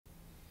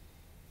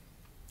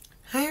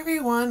Hi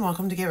everyone,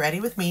 welcome to Get Ready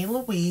with me,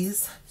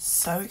 Louise.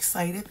 So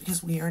excited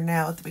because we are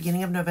now at the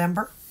beginning of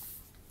November.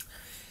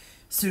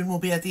 Soon we'll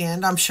be at the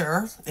end, I'm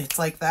sure. It's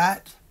like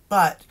that.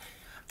 But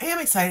I am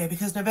excited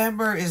because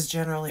November is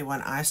generally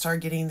when I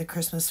start getting the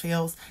Christmas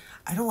feels.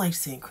 I don't like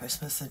seeing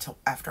Christmas until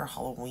after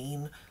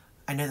Halloween.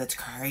 I know that's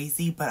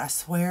crazy, but I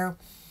swear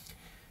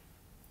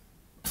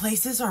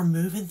places are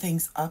moving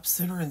things up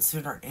sooner and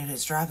sooner and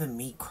it's driving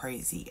me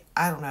crazy.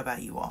 I don't know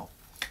about you all.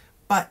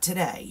 But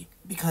today,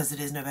 because it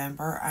is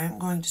November, I'm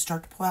going to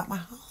start to pull out my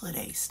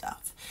holiday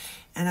stuff.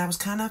 And I was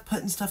kind of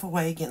putting stuff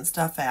away, getting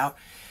stuff out.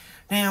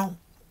 Now,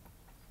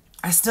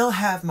 I still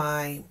have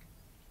my...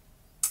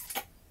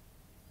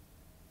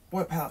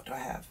 What palette do I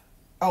have?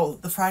 Oh,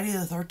 the Friday the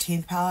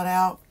 13th palette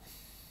out.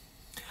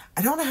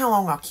 I don't know how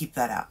long I'll keep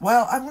that out.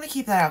 Well, I'm going to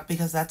keep that out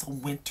because that's a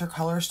winter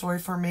color story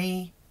for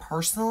me,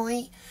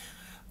 personally.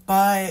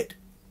 But...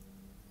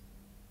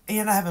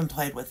 And I haven't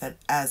played with it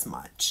as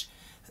much.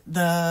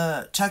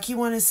 The Chucky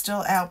one is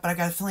still out, but I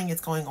got a feeling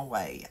it's going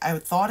away. I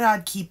thought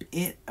I'd keep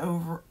it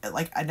over,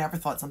 like, I never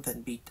thought something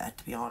would beat that,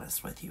 to be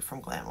honest with you, from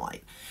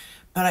Glamlight.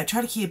 But I try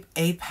to keep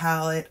a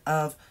palette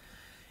of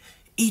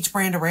each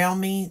brand around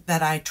me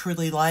that I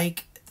truly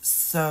like,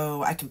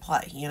 so I can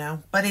play, you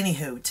know? But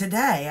anywho,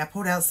 today I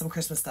pulled out some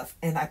Christmas stuff,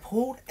 and I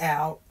pulled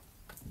out,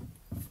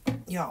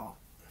 y'all,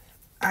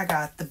 I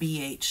got the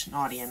BH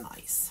Naughty and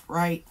Nice,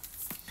 right?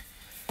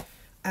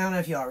 I don't know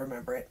if y'all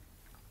remember it.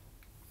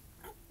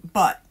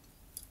 But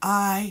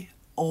I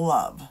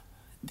love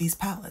these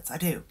palettes. I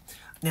do.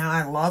 Now,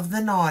 I love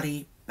the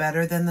Naughty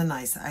better than the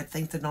Nice. I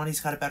think the Naughty's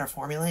got a better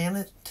formula in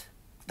it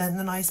than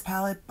the Nice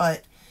palette.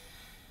 But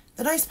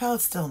the Nice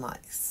palette's still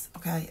nice.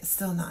 Okay? It's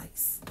still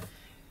nice.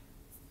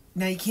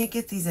 Now, you can't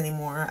get these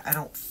anymore, I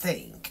don't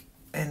think.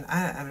 And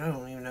I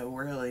don't even know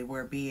really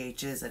where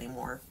BH is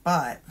anymore.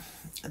 But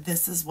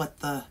this is what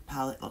the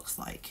palette looks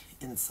like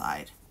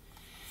inside.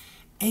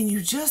 And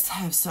you just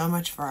have so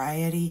much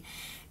variety.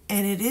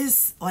 And it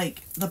is,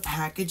 like, the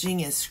packaging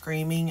is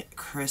screaming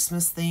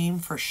Christmas theme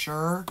for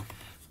sure.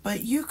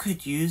 But you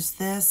could use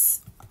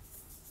this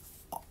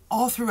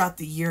all throughout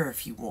the year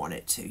if you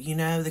wanted to. You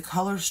know, the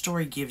color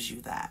story gives you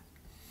that.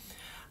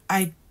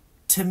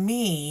 To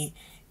me,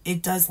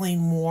 it does lean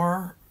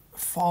more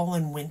fall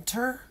and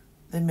winter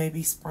than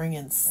maybe spring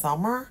and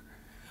summer.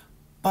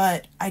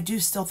 But I do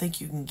still think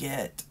you can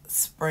get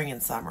spring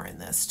and summer in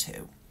this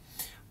too.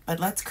 But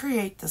let's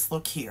create this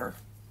look here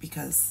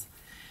because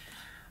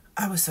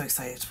I was so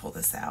excited to pull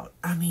this out.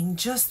 I mean,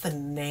 just the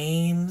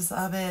names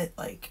of it,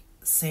 like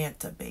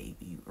Santa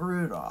Baby,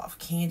 Rudolph,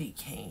 Candy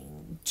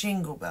Cane,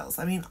 Jingle Bells.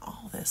 I mean,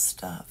 all this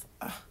stuff.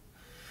 Ugh.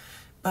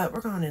 But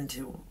we're going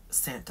into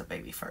Santa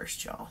Baby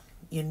first, y'all.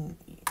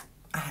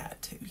 I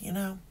had to, you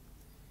know?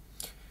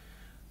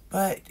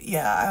 But,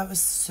 yeah, I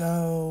was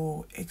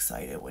so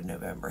excited when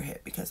November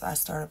hit because I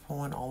started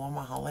pulling all of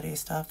my holiday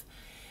stuff.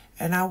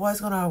 And I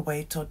was going to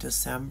wait till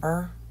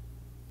December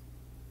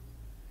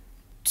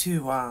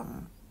to,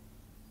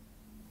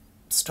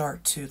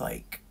 start to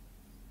like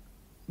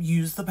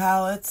use the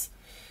palettes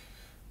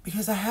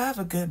because I have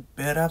a good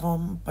bit of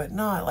them, but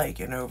not like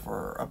an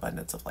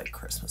overabundance of like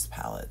Christmas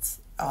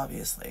palettes.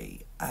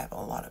 Obviously I have a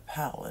lot of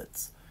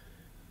palettes,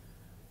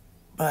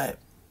 but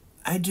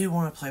I do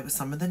want to play with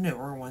some of the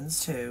newer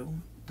ones too,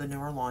 the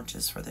newer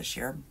launches for this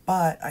year,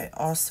 but I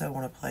also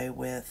want to play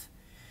with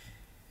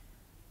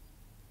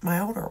my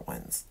older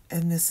ones,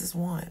 and this is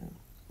one.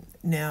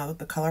 Now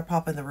the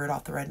ColourPop and the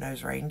Rudolph the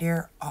Red-Nosed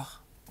Reindeer, oh,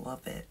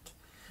 love it.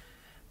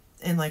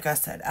 And like I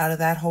said, out of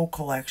that whole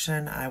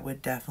collection, I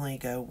would definitely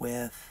go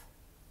with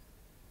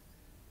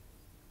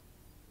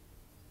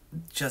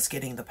just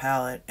getting the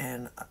palette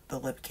and the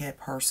lip kit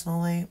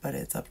personally, but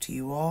it's up to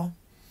you all.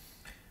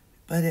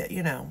 But,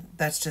 you know,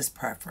 that's just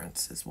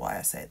preference is why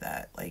I say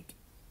that. Like,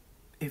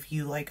 if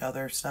you like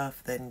other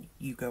stuff, then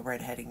you go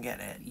right ahead and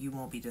get it. You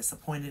won't be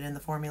disappointed in the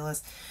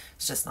formulas.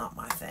 It's just not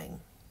my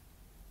thing.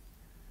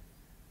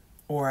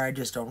 Or I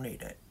just don't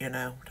need it, you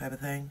know, type of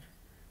thing.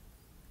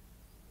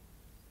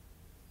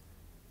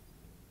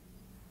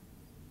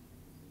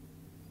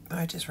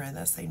 I just ran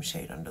that same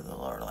shade under the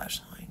lower lash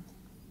line.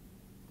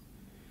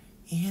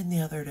 And the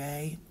other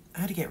day, I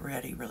had to get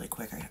ready really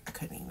quick. I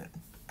couldn't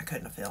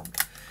have filmed.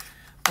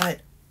 But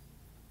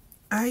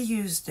I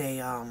used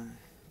the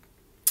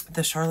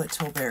Charlotte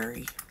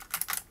Tilbury.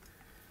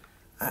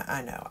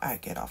 I know, I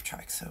get off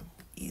track so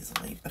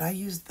easily. But I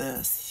used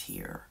this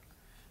here.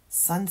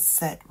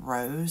 Sunset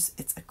Rose.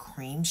 It's a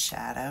cream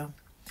shadow.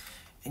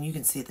 And you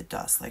can see the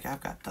dust. Like,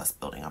 I've got dust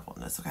building up on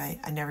this,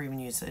 okay? I never even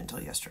used it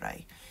until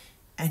yesterday.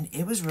 And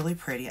it was really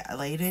pretty. I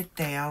laid it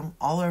down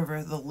all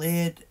over the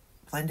lid,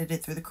 blended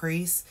it through the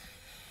crease.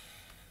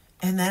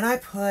 And then I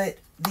put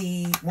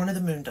one of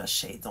the Moondust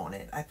shades on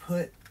it. I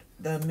put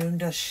the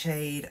Moondust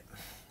shade,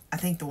 I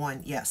think the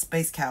one, yeah,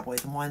 Space Cowboy,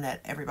 the one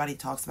that everybody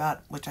talks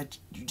about, which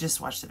you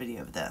just watched the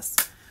video of this.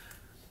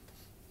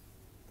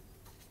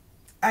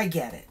 I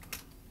get it.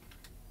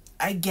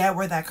 I get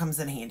where that comes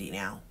in handy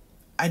now.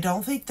 I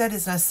don't think that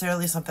is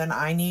necessarily something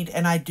I need,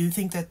 and I do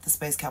think that the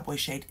Space Cowboy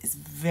shade is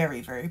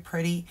very, very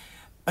pretty,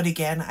 But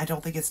again, I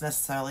don't think it's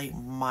necessarily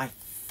my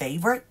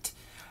favorite.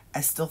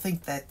 I still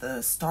think that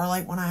the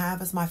Starlight one I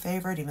have is my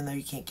favorite, even though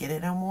you can't get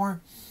it no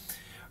more.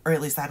 Or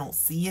at least I don't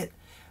see it.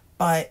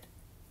 But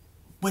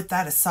with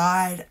that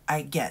aside,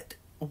 I get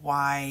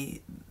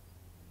why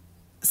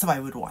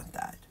somebody would want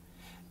that.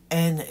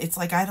 And it's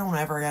like, I don't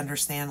ever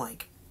understand,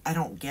 like, I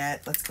don't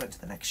get, let's go into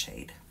the next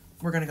shade.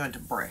 We're going to go into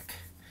Brick.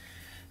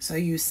 So I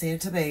use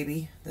Santa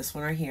Baby, this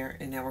one right here,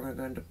 and now we're going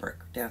to go into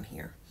Brick down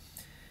here.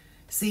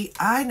 See,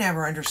 I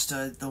never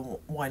understood the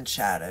one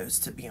shadows,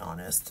 to be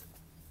honest.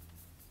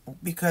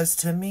 Because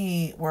to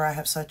me, where I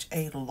have such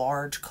a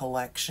large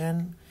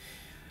collection,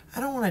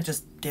 I don't want to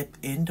just dip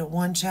into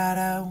one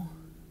shadow.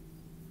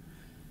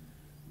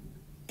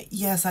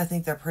 Yes, I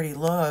think they're pretty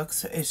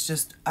looks. It's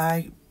just,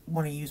 I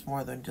want to use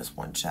more than just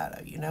one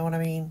shadow. You know what I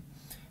mean?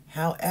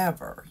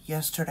 However,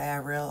 yesterday I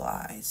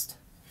realized,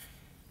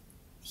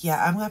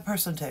 yeah, I'm that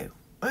person too.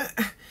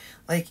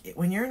 Like,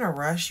 when you're in a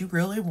rush, you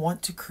really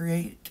want to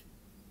create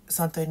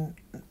something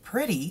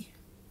pretty,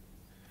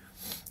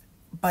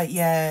 but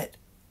yet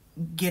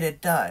get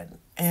it done.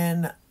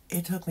 And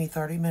it took me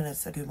 30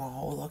 minutes to do my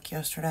whole look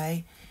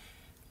yesterday,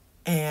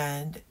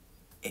 and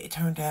it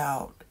turned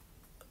out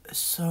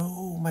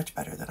so much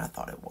better than I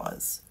thought it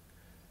was.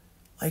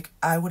 Like,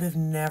 I would have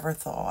never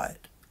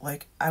thought,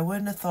 like, I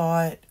wouldn't have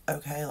thought,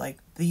 okay, like,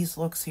 these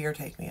looks here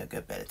take me a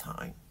good bit of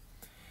time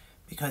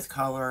because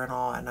color and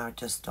all, and I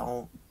just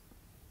don't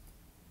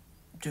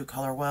do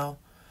color well.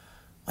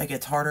 Like,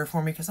 it's harder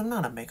for me because I'm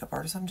not a makeup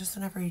artist. I'm just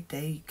an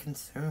everyday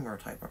consumer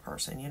type of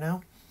person, you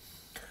know?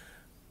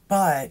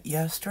 But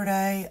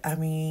yesterday, I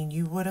mean,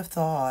 you would have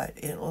thought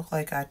it looked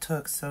like I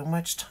took so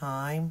much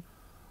time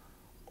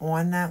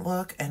on that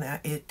look, and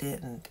it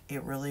didn't.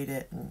 It really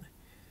didn't.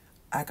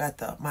 I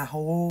got my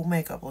whole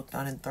makeup look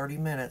done in 30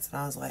 minutes,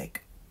 and I was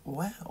like,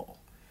 wow.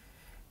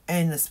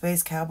 And the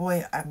Space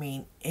Cowboy, I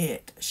mean,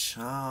 it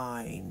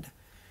shined.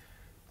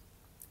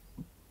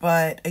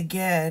 But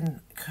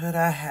again, could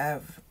I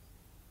have...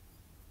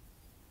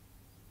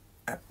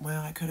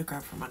 Well, I could have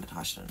grabbed from my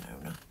Natasha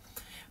Denona.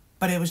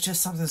 But it was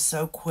just something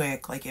so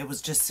quick. Like, it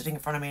was just sitting in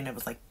front of me, and it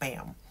was like,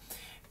 bam.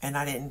 And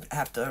I didn't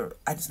have to...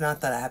 It's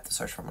not that I have to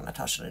search for my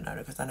Natasha Denona,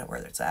 because I know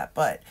where it's at.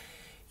 But,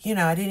 you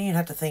know, I didn't even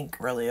have to think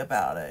really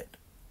about it.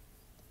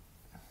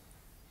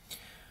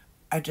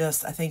 I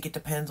think it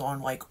depends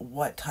on, like,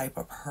 what type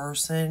of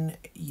person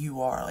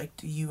you are. Like,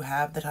 do you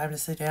have the time to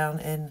sit down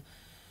and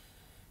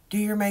do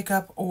your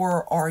makeup?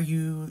 Or are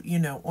you, you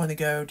know, on the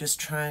go just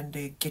trying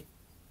to get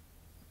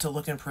to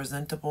looking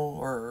presentable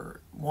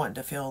or wanting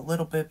to feel a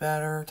little bit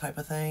better type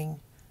of thing?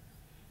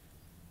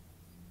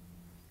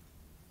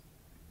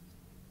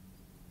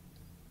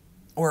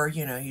 Or,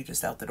 you know, you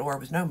just out the door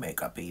with no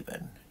makeup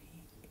even.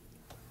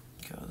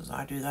 Because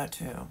I do that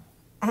too.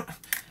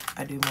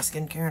 I do my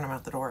skincare and I'm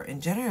out the door.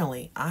 And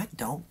generally, I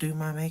don't do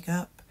my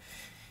makeup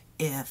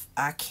if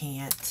I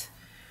can't.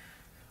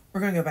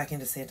 We're going to go back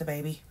into Santa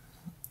Baby.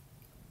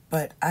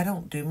 But I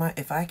don't do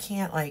if I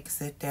can't, like,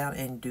 sit down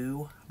and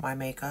do my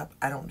makeup,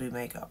 I don't do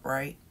makeup,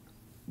 right?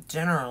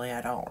 Generally,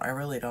 I don't. I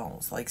really don't.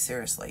 It's like,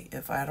 seriously,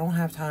 if I don't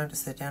have time to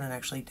sit down and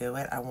actually do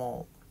it, I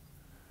won't.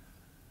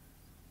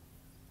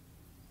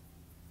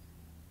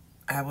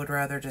 I would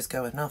rather just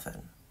go with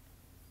nothing.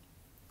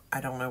 I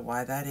don't know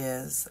why that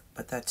is,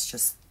 but that's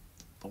just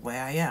the way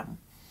I am.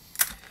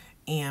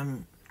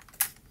 And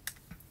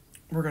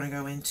we're going to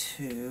go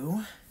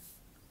into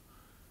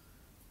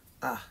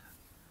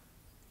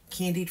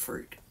Candied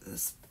Fruit,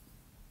 this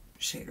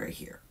shade right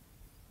here.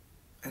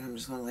 And I'm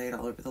just going to lay it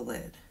all over the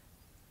lid.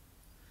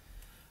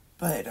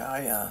 But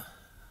I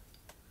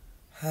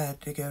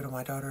had to go to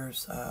my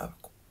daughter's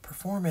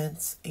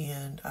performance,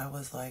 and I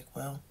was like,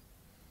 well,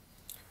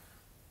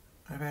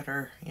 I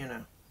better, you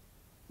know,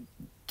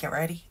 get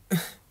ready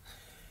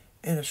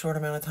in a short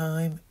amount of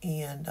time.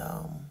 And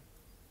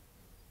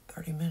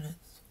 30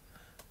 minutes,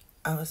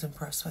 I was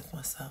impressed with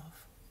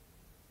myself.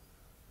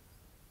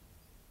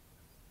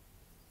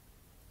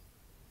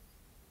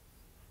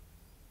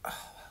 Oh,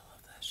 I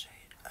love that shade.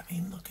 I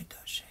mean, look at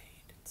that shade.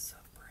 It's so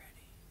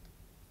pretty.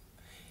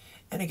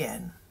 And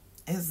again,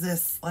 is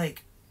this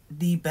like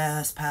the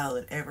best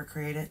palette ever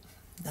created?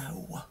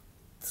 No,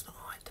 it's not.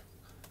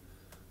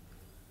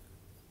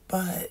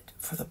 But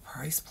for the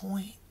price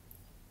point,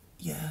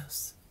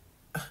 yes,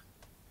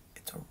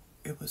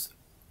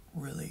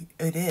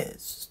 it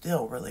is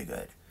still really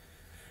good.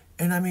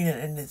 And I mean,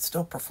 and it's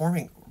still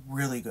performing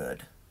really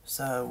good.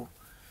 So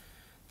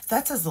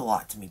that says a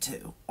lot to me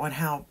too, on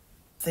how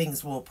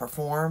things will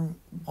perform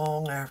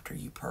long after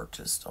you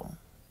purchased them.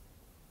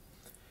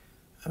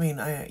 I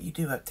mean, you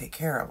do have to take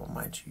care of them,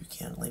 mind you. You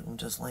can't leave them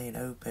just laying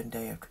open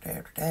day after day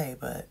after day,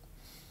 but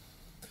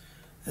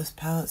this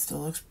palette still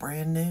looks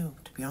brand new,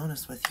 to be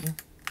honest with you.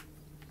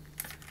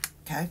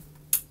 Okay,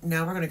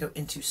 now we're going to go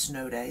into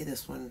Snow Day.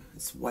 This one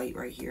is white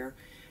right here,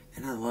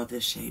 and I love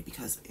this shade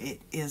because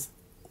it is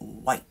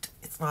white.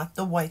 It's not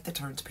the white that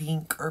turns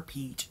pink or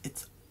peach,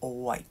 it's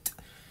white.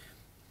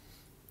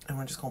 And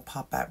we're just going to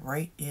pop that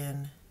right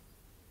in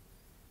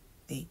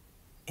the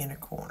inner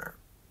corner.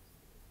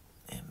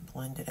 and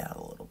blend it out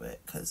a little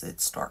bit because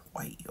it's stark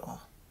white,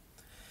 y'all.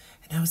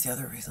 And that was the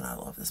other reason I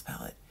love this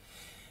palette.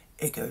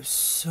 It goes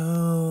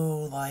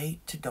so light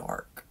to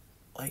dark,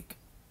 like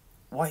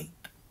white.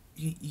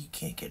 You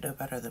can't get no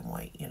better than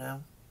white, you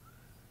know?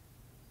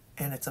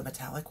 And it's a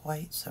metallic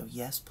white, so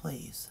yes,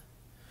 please.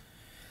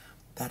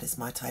 That is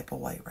my type of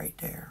white right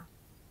there.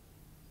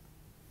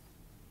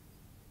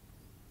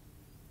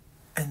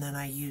 And then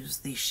I use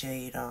the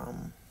shade,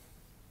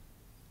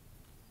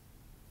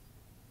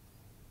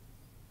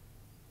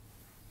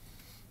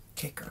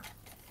 Kicker.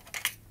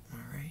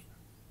 Alright.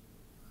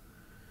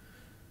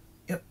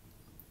 Yep.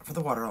 For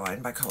the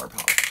Waterline by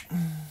ColourPop.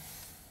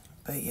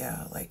 But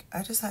yeah, like,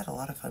 I just had a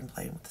lot of fun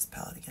playing with this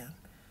palette again.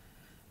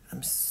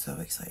 I'm so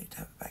excited to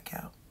have it back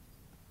out.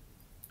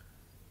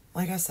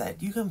 Like I said,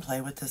 you can play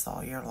with this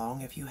all year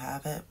long if you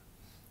have it.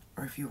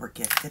 Or if you were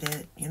gifted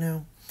it, you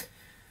know.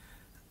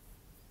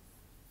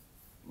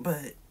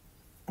 But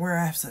where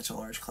I have such a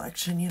large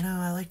collection, you know,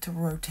 I like to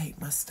rotate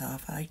my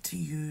stuff. I like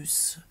to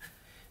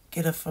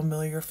get a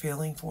familiar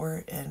feeling for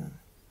it. And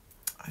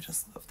I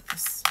just love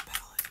this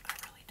palette. I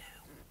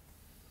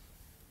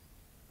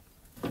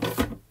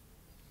really do.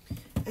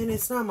 And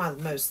it's not my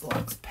most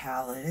luxe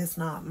palette. It's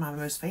not my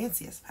most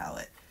fanciest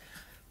palette.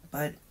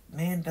 But,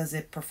 man, does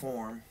it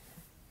perform.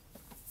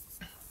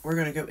 We're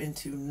going to go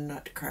into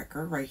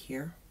Nutcracker right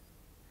here.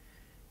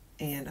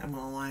 And I'm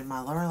going to line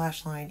my lower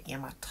lash line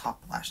and my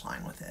top lash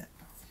line with it.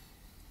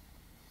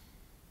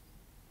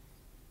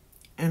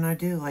 And I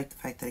do like the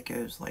fact that it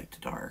goes light to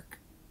dark.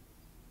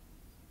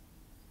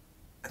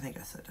 I think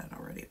I said that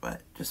already,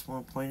 but just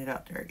want to point it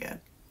out there again.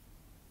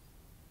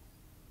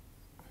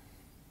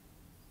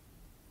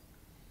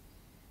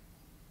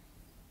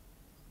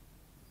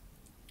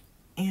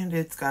 And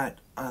it's got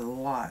a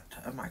lot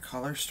of my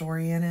color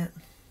story in it.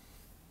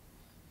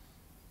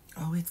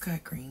 Oh, it's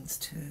got greens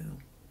too.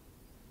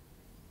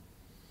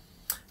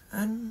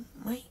 I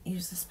might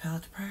use this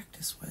palette to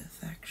practice with,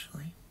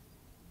 actually.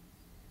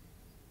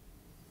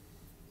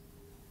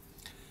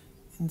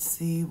 And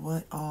see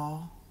what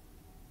all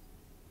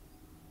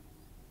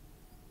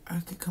I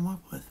could come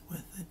up with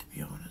it, to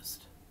be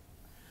honest.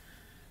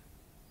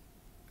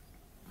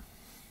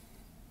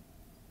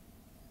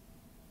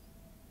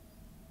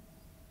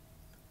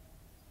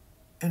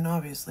 And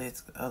obviously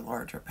it's a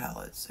larger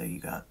palette, so you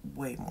got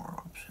way more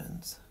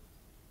options.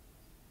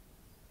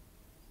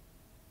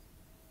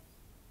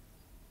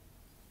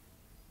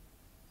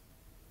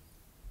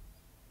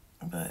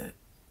 But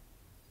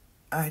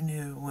I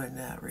knew when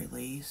that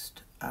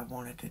released, I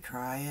wanted to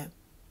try it.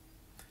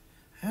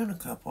 I own a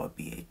couple of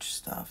BH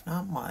stuff,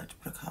 not much,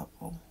 but a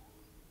couple.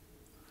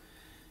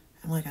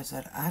 And like I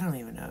said, I don't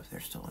even know if they're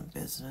still in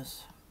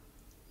business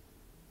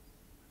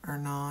or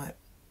not.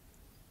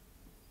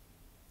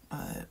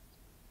 But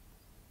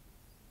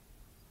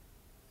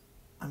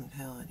I'm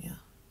telling you,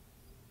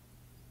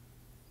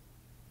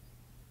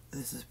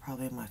 this is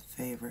probably my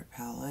favorite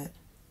palette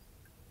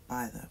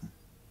by them.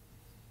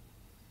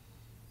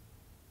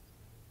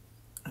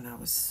 And I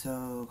was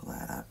so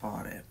glad I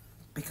bought it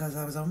because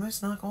I was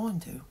almost not going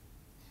to.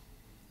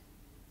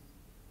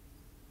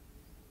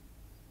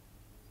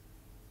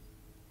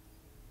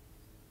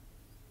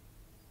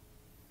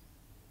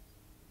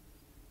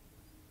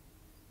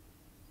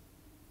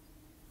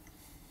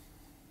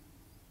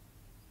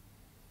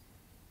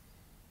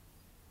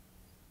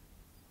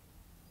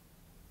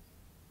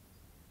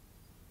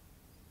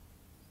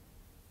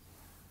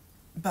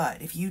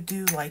 But if you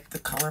do like the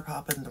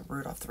ColourPop and the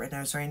Rudolph the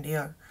Red-Nosed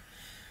Reindeer,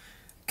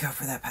 go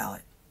for that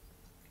palette.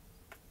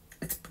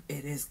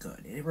 It is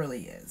good. It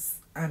really is.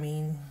 I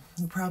mean,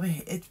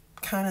 it's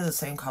kind of the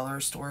same color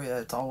story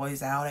that's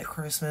always out at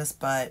Christmas,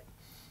 but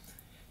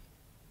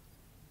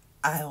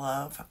I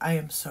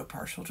am so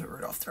partial to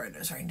Rudolph the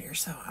Red-Nosed Reindeer,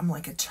 so I'm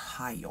like a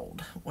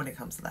child when it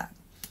comes to that.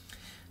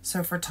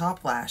 So for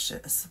top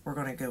lashes, we're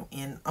going to go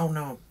in, oh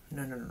no,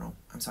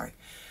 I'm sorry.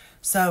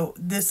 So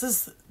this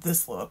is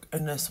this look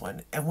and this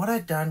one, and what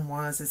I've done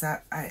is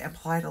I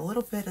applied a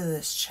little bit of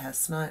this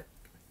chestnut,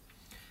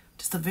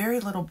 just a very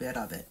little bit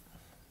of it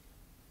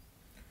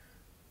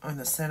on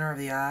the center of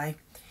the eye.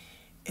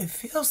 It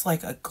feels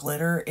like a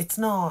glitter. It's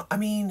not, I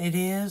mean, it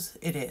is,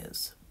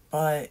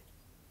 but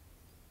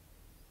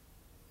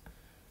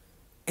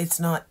it's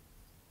not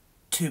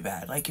too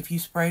bad. Like if you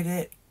sprayed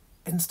it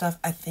and stuff,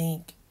 I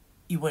think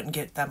you wouldn't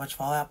get that much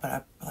fallout, but I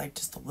applied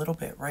just a little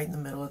bit right in the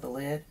middle of the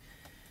lid,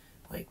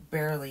 like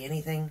barely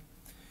anything,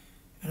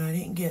 and I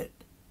didn't get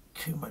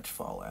too much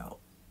fallout.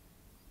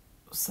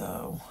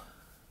 So,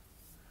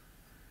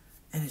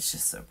 and it's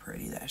just so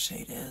pretty, that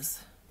shade is.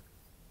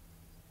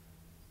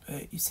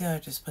 But you see how I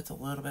just put a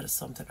little bit of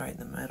something right in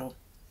the middle?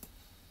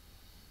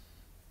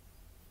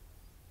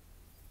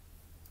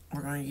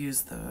 We're going to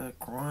use the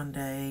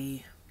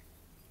Grande,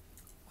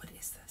 what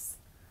is this?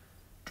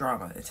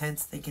 Drama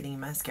Intense Thickening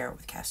Mascara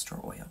with Castor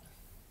Oil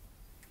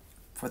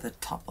for the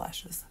top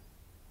lashes.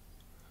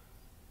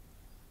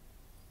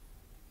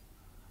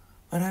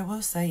 But I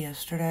will say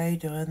yesterday,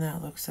 doing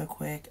that look so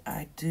quick,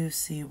 I do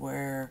see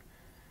where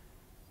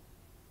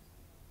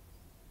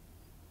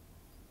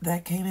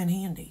that came in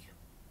handy.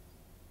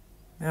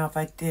 Now, if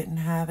I didn't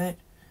have it,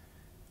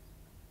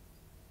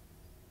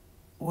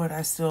 would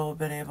I still have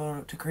been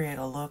able to create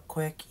a look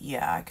quick?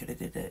 Yeah, I could have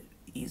did it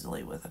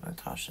easily with a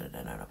Natasha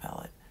Denona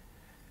palette.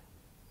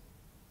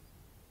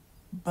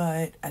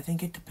 But I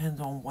think it depends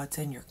on what's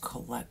in your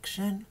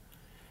collection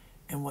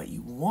and what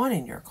you want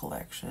in your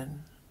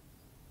collection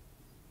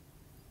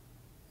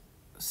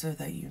so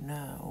that you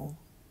know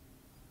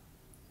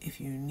if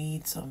you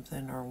need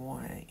something or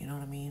want it. You know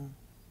what I mean?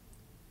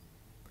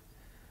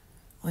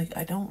 Like,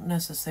 I don't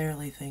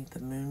necessarily think the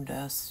moon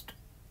dust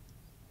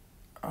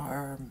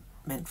are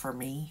meant for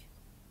me,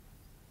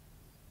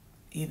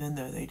 even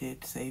though they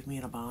did save me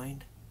in a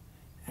bind.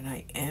 And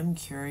I am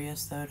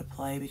curious, though, to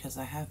play because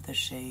I have the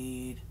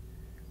shade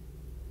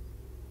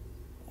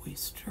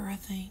Oyster, I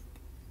think,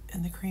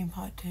 in the cream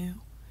pot too,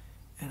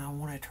 and I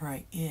want to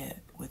try it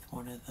with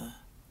one of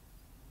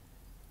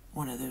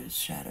those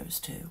shadows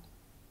too.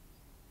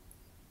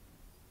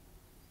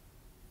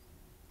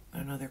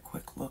 Another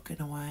quick look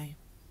in a way.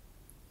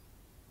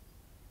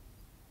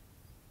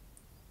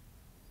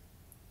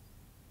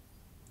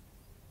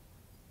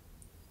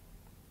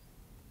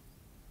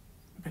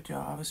 But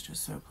y'all, I was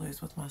just so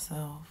pleased with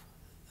myself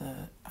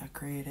that I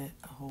created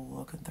a whole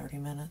look in 30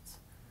 minutes.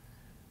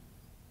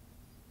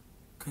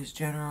 Because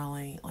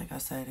generally, like I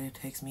said, it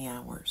takes me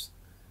hours.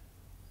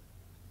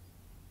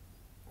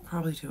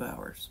 Probably 2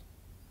 hours.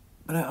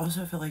 But I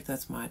also feel like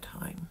that's my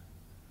time.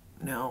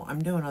 Now,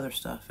 I'm doing other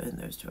stuff in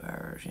those 2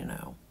 hours, you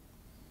know.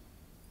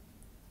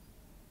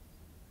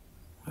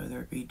 Whether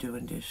it be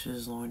doing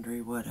dishes,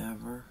 laundry,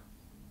 whatever.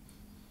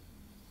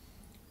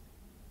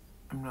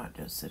 I'm not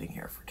just sitting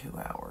here for 2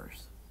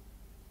 hours.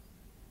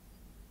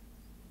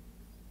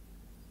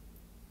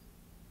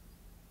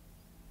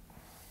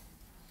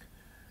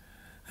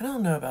 I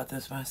don't know about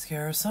this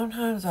mascara.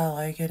 Sometimes I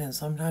like it and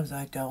sometimes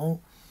I don't.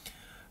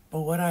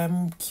 But what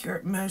I'm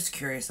most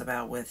curious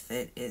about with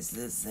it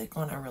is it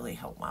going to really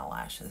help my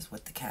lashes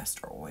with the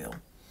castor oil?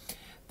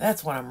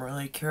 That's what I'm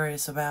really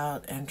curious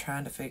about and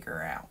trying to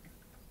figure out.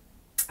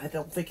 I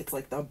don't think it's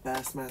like the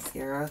best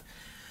mascara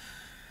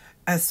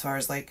as far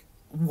as like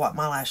what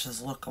my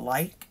lashes look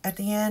like at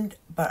the end.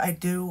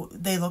 But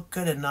they look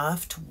good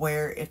enough to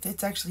where if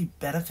it's actually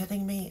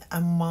benefiting me, I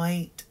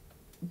might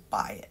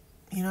buy it.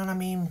 You know what I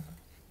mean?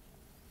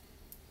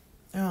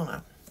 I don't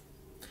know.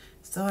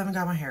 Still haven't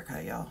got my hair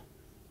cut, y'all.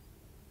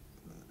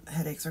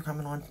 Headaches are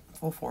coming on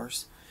full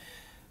force.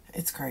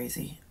 It's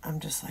crazy.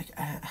 I'm just like,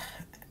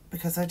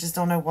 because I just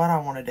don't know what I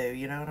want to do.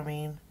 You know what I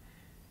mean?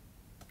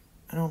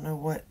 I don't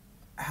know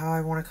how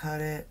I want to cut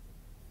it,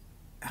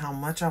 how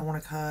much I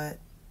want to cut.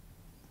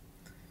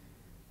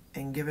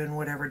 And given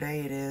whatever day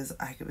it is,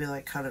 I could be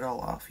like, cut it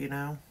all off, you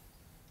know?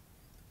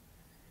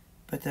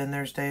 But then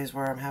there's days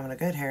where I'm having a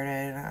good hair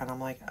day and I'm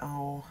like,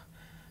 oh,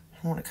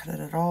 I don't want to cut it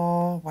at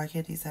all. Why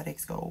can't these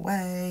headaches go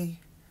away?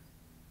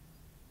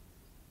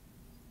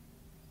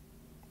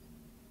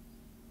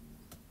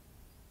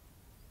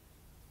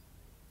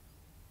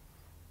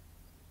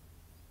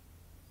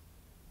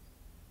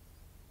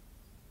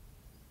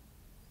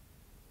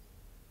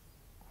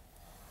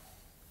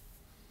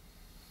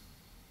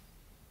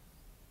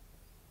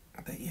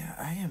 But yeah,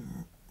 I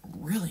am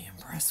really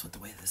impressed with the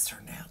way this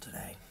turned out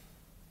today.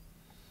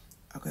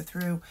 I'll go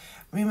through,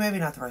 maybe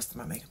not the rest of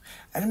my makeup.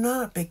 I'm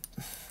not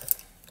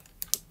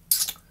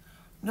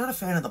a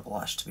fan of the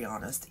blush, to be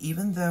honest,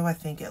 even though I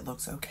think it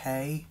looks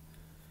okay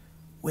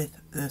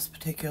with this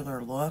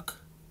particular look.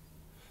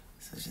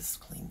 This is just a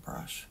clean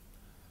brush.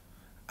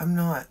 I'm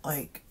not,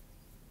 like,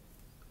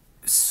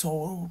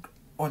 sold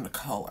on the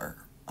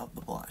color of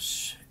the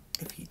blush,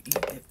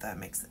 if that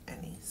makes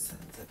any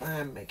sense. If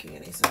I'm making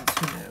any sense,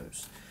 who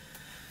knows?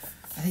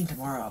 I think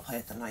tomorrow I'll play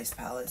with the nice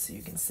palette so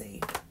you can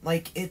see.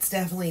 Like, it's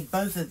definitely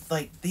both of,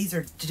 like, these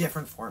are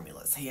different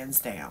formulas,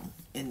 hands down,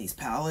 in these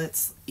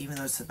palettes. Even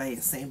though it's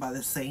made by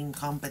the same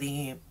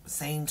company,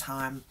 same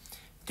time,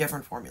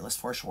 different formulas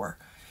for sure.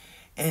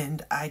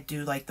 And I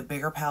do like the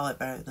bigger palette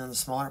better than the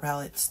smaller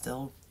palette.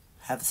 Still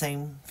have the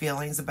same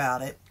feelings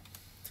about it.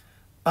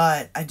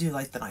 But I do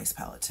like the nice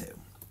palette too.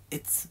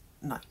 It's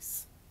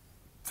nice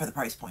for the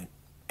price point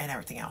and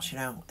everything else, you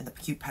know, and the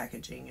cute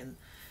packaging and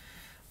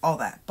all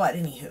that. But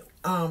anywho,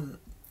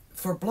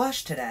 for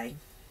blush today,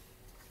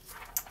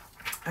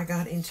 I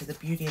got into the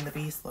Beauty and the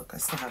Beast look. I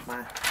still have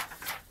the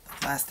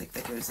plastic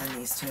that goes in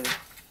these two.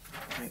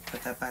 Let me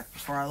put that back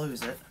before I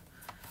lose it.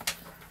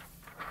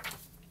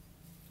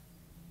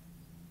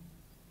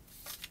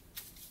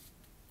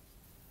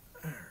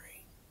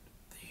 Alright,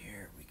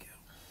 here we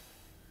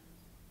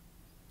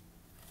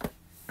go.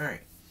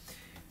 Alright,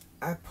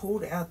 I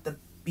pulled out the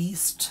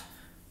Beast,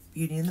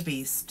 Beauty and the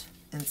Beast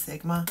in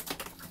Sigma.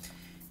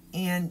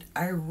 And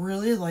I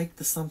really like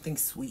the Something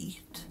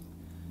Sweet.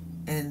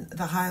 And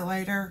the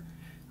highlighter,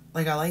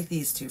 like, I like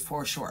these two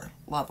for sure.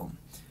 Love them.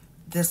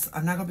 This,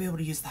 I'm not going to be able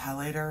to use the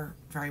highlighter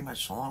very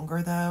much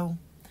longer, though.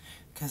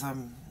 Because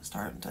I'm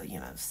starting to, you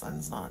know, the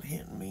sun's not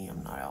hitting me.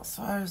 I'm not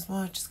outside as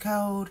much. It's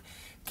cold.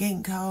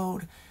 Getting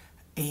cold.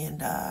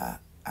 And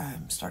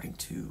I'm starting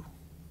to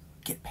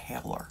get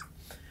paler.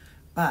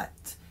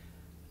 But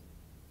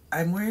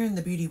I'm wearing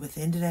the Beauty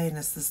Within today, and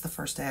this is the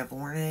first day I've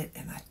worn it,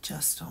 and I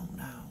just don't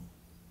know.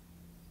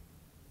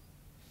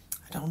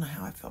 I don't know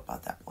how I feel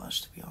about that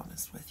blush, to be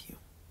honest with you.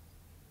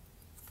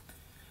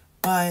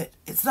 But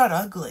it's not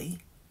ugly.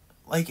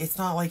 Like, it's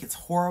not like it's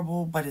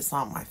horrible, but it's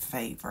not my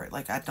favorite.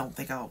 Like, I don't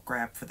think I'll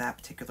grab for that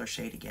particular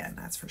shade again,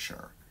 that's for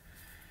sure.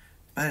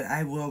 But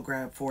I will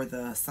grab for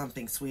the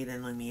Something Sweet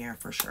in Lumiere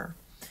for sure.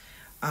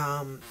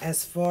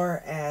 As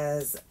far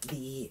as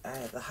the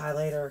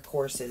highlighter, of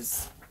course,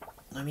 is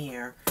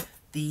Lumiere.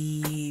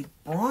 The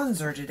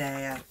bronzer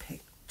today, I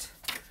picked,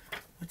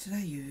 what did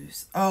I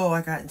use? Oh,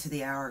 I got into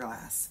the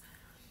Hourglass.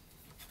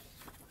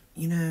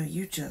 You know,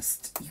 you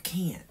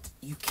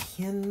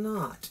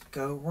cannot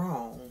go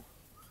wrong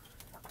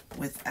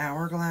with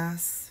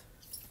Hourglass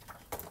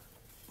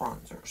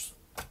bronzers.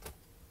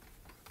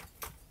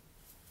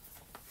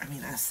 I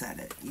mean, I said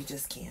it. You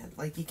just can't.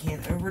 Like, you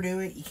can't overdo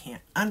it. You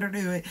can't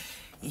underdo it.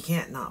 You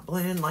can't not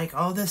blend. Like,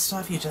 all this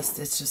stuff, you just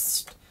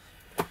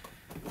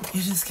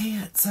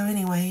can't. So,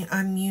 anyway,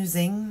 I'm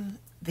using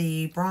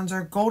the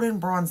bronzer Golden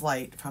Bronze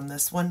Light from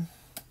this one.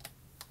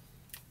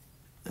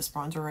 This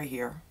bronzer right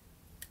here.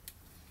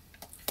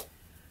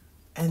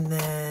 And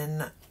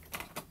then,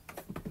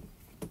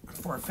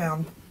 for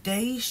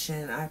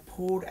foundation, I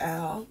pulled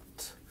out,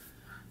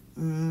 I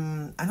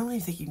don't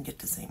even think you can get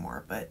this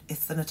anymore, but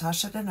it's the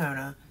Natasha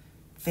Denona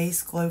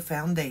Face Glow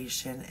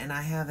Foundation, and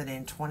I have it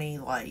in 20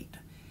 light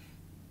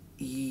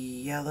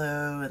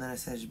yellow, and then it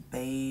says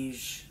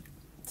beige.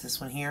 It's this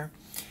one here.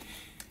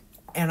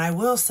 And I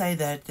will say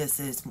that this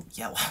is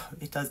yellow.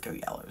 It does go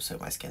yellow, so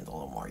my skin's a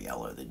little more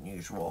yellow than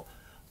usual,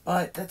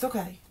 but that's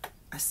okay.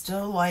 I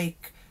still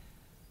like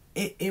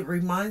it. It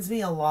reminds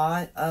me a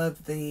lot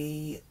of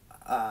the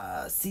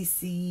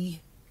CC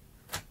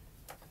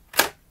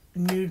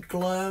Nude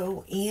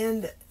Glow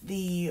and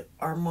the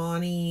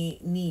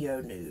Armani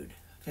Neo Nude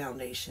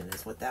foundation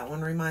is what that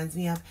one reminds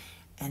me of,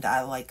 and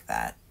I like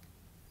that.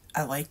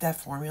 I like that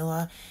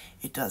formula.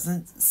 It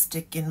doesn't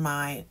stick in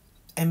my,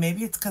 and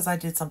maybe it's because I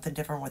did something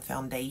different with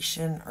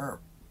foundation, or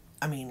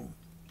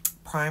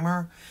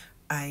primer.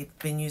 I've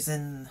been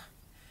using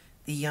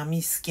the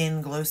Yummy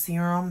Skin Glow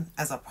Serum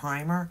as a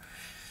primer,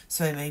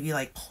 so it may be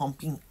like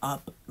plumping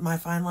up my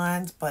fine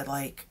lines, but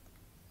like,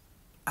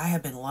 I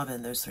have been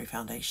loving those three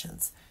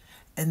foundations.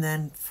 And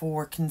then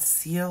for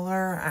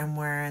concealer, I'm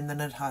wearing the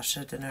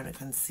Natasha Denona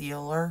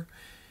Concealer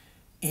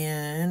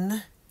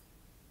in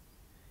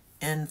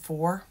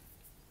N4.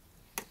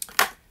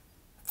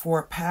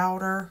 For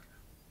powder,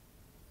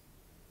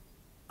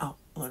 oh,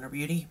 Lunar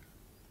Beauty.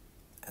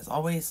 As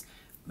always,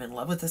 I'm in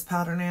love with this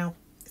powder now.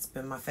 It's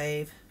been my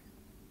fave.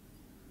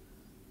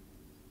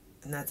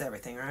 And that's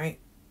everything, right?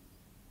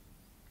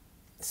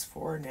 It's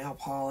for nail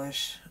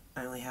polish.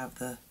 I only have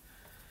the,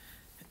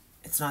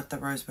 it's not the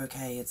Rose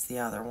Bouquet, it's the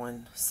other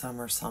one,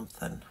 Summer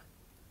something.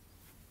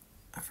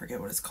 I forget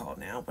what it's called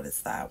now, but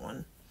it's that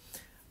one.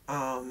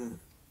 I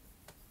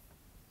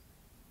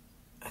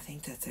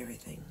think that's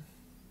everything.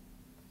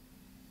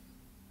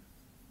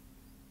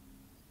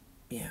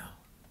 Yeah.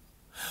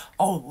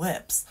 Oh,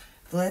 lips.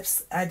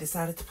 Lips, I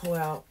decided to pull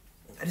out,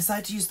 I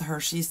decided to use the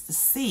Hershey's to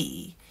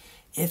see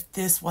if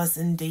this was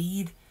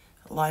indeed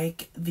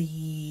like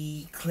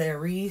the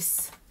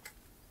Clarice,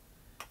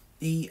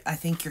 the I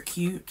Think You're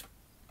Cute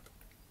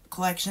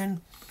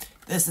collection.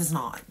 This is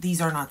not.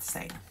 These are not the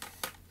same.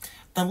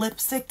 The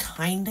lipstick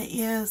kinda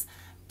is.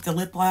 The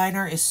lip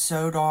liner is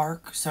so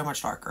dark, so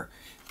much darker.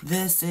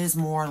 This is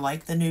more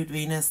like the Nude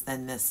Venus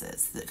than this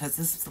is, because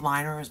this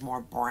liner is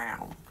more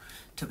brown,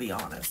 to be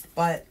honest.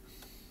 But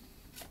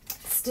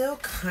still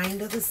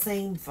kind of the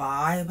same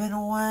vibe in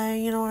a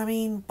way, you know what I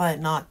mean? But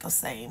not the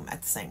same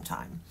at the same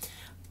time.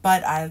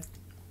 But I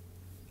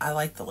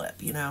like the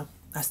lip, you know?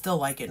 I still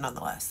like it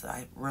nonetheless.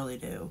 I really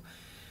do.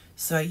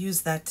 So I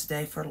used that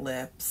today for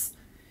lips.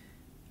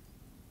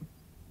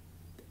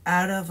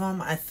 Out of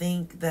them, I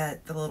think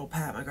that the little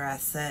Pat McGrath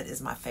set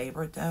is my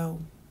favorite,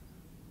 though.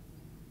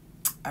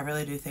 I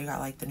really do think I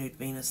like the Nude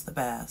Venus the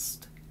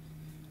best.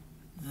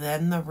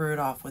 Then the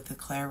Rudolph with the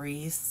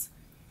Clarice.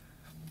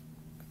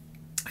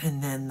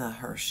 And then the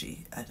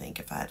Hershey, I think,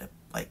 if I had to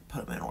like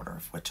put them in order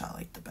of which I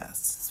like the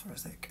best as far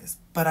as that goes.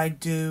 But I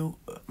do,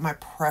 my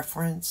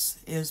preference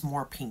is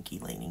more pinky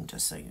leaning,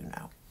 just so you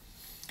know.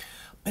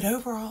 But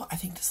overall, I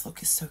think this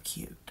look is so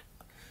cute.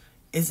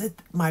 Is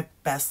it my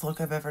best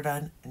look I've ever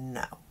done?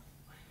 No.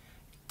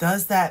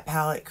 Does that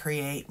palette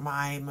create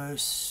my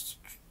most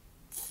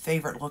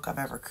favorite look I've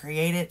ever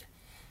created?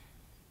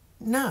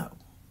 No.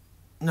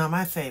 Not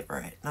my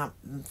favorite. Not,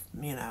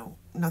 you know,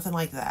 nothing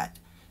like that.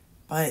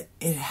 But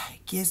it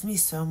gives me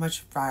so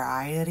much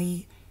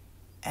variety,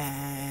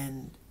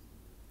 and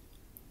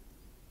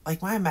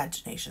like my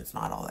imagination's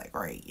not all that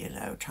great, you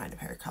know, trying to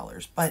pair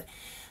colors, but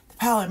the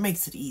palette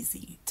makes it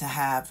easy to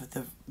have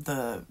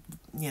the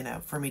you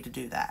know, for me to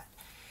do that.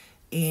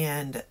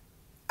 And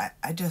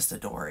I just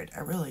adore it.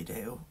 I really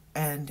do.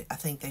 And I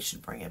think they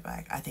should bring it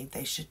back. I think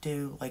they should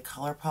do like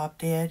ColourPop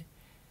did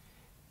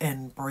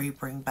and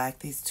bring back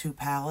these two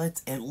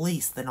palettes, at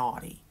least the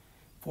Naughty,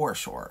 for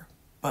sure.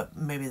 But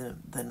maybe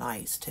the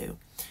Nice too.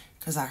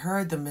 Because I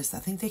heard I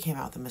think they came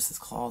out with the Mrs.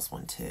 Claus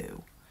one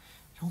too.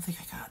 I don't think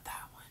I got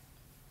that one.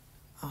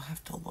 I'll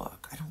have to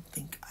look. I don't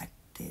think I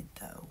did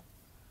though.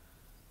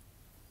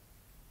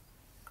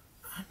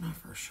 I'm not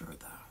for sure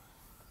though.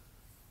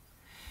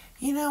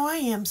 You know, I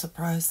am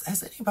surprised.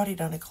 Has anybody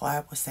done a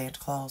collab with Santa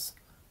Claus?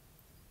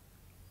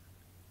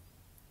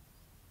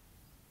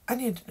 I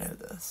need to know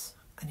this.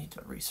 I need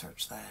to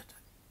research that.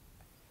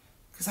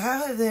 Because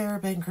how have there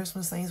been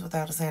Christmas things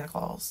without a Santa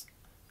Claus?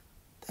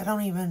 That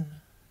don't even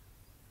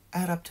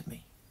add up to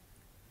me.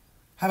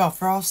 How about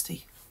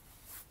Frosty?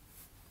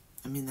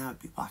 I mean, that would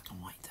be black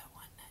and white though,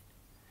 wouldn't it?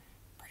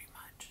 Pretty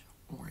much.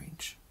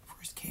 Orange for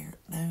his carrot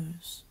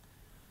nose.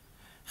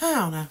 I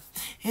don't know.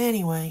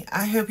 Anyway,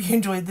 I hope you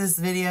enjoyed this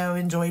video,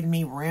 enjoyed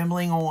me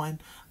rambling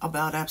on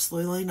about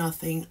absolutely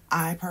nothing.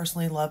 I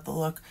personally love the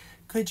look.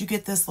 Could you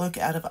get this look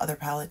out of other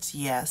palettes?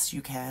 Yes,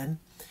 you can.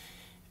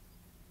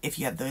 If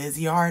you have the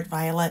Izzy Art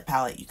Violet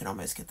palette, you can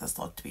almost get this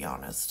look, to be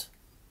honest.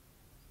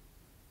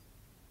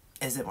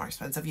 Is it more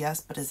expensive?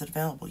 Yes. But is it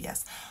available?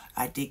 Yes.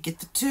 I did get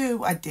the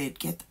two. I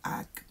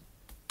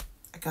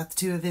got the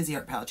two of Izzy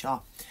Art palettes,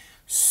 y'all.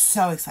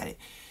 So excited.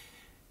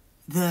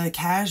 The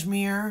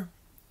cashmere...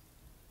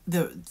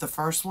 The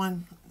first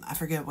one, I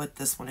forget what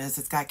this one is.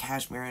 It's got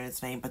cashmere in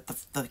its name, but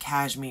the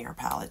cashmere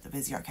palette, the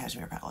Izzy Art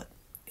cashmere palette,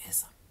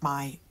 is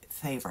my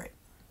favorite.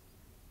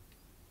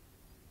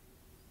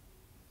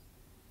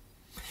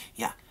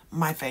 Yeah,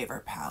 my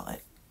favorite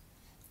palette.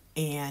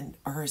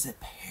 Or is it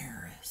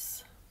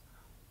Paris?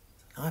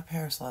 Not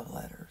Paris Love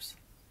Letters.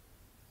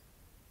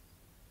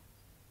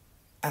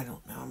 I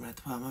don't know. I'm going to have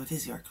to put on my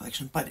Izzy Art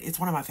collection, but it's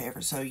one of my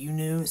favorites. So you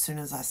knew as soon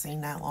as I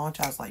seen that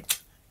launch, I was like,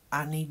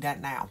 I need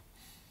that now.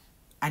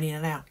 I need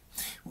it now.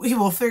 We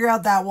will figure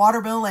out that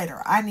water bill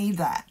later. I need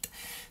that.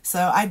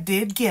 So I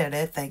did get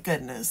it, thank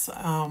goodness.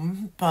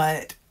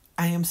 But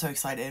I am so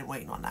excited and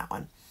waiting on that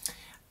one.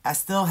 I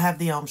still have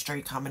the Elm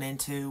Street coming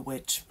into,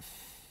 which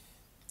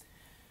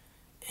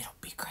it'll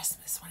be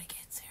Christmas when it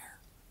gets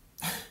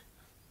here.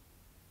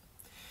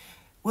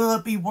 Will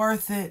it be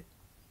worth it?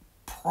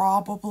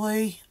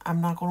 Probably.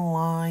 I'm not going to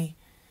lie.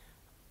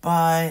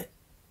 But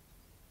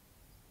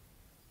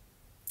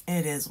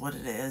it is what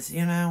it is.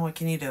 You know, what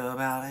can you do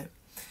about it?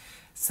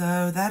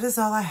 So that is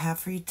all I have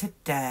for you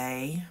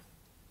today.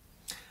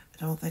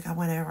 I don't think I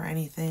went over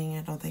anything.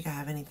 I don't think I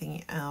have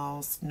anything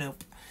else.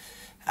 Nope.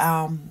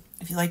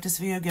 If you like this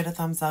video, give it a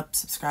thumbs up,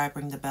 subscribe,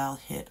 ring the bell,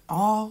 hit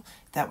all.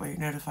 That way you're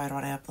notified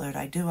when I upload.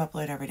 I do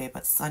upload every day,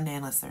 but Sunday,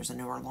 unless there's a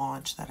newer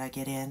launch that I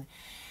get in.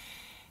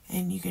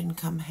 And you can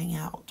come hang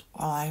out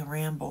while I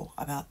ramble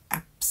about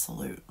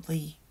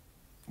absolutely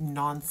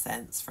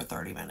nonsense for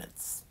 30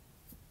 minutes.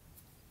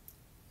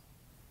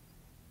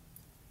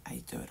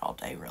 I do it all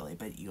day, really,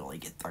 but you only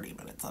get 30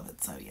 minutes of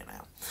it, so, you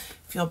know.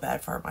 Feel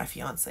bad for my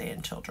fiance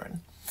and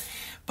children.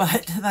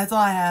 But that's all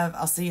I have.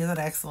 I'll see you in the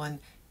next one.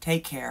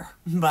 Take care.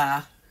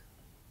 Bye.